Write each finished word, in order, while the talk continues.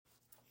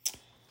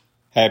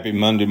Happy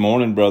Monday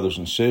morning, brothers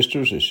and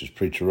sisters. This is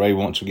Preacher Ray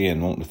once again,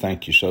 wanting to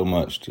thank you so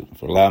much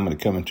for allowing me to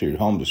come into your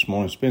home this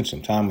morning, spend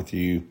some time with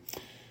you,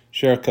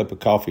 share a cup of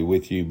coffee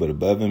with you, but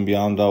above and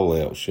beyond all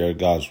else, share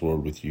God's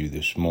Word with you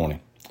this morning.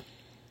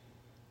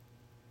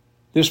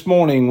 This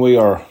morning we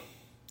are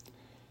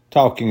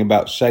talking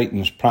about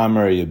Satan's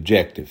primary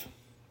objective,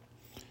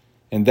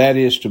 and that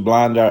is to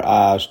blind our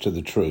eyes to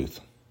the truth.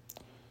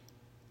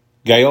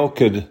 Gael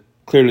could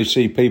clearly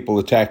see people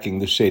attacking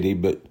the city,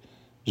 but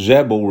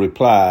Zebul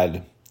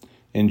replied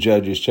in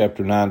Judges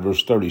chapter 9,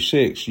 verse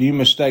 36, "You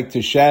mistake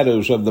the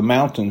shadows of the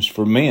mountains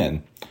for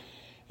men."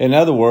 In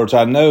other words,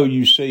 I know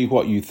you see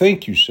what you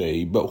think you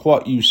see, but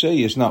what you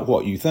see is not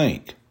what you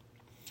think.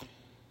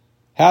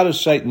 How does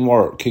Satan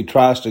work? He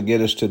tries to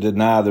get us to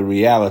deny the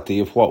reality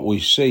of what we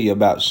see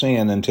about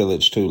sin until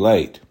it's too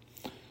late.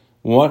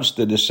 Once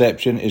the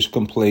deception is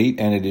complete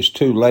and it is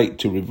too late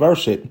to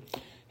reverse it,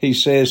 he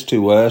says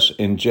to us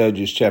in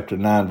Judges chapter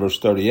 9, verse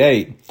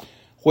 38,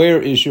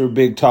 "Where is your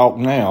big talk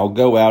now?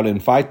 Go out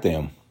and fight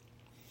them."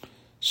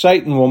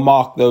 Satan will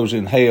mock those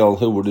in hell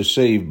who were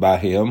deceived by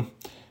him.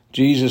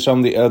 Jesus,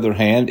 on the other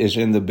hand, is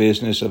in the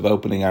business of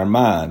opening our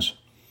minds.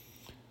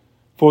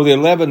 For the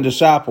 11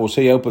 disciples,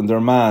 he opened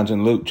their minds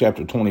in Luke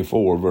chapter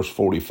 24, verse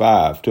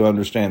 45, to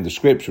understand the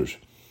Scriptures.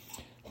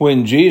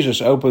 When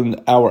Jesus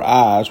opened our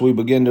eyes, we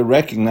begin to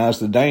recognize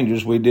the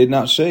dangers we did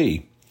not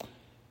see.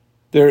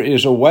 There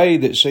is a way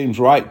that seems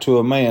right to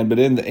a man, but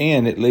in the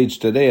end it leads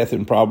to death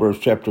in Proverbs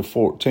chapter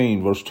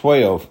 14, verse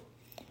 12.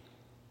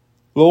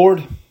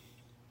 Lord,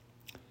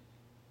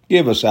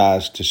 give us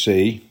eyes to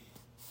see.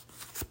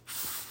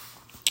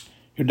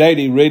 Your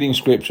daily reading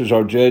scriptures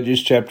are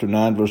Judges chapter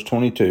 9, verse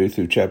 22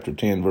 through chapter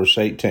 10, verse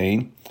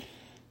 18,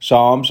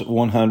 Psalms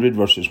 100,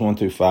 verses 1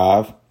 through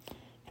 5,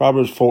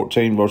 Proverbs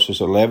 14, verses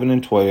 11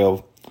 and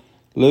 12,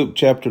 Luke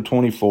chapter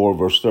 24,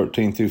 verse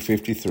 13 through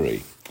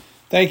 53.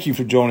 Thank you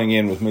for joining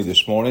in with me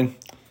this morning.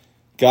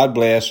 God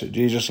bless.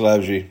 Jesus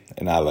loves you,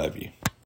 and I love you.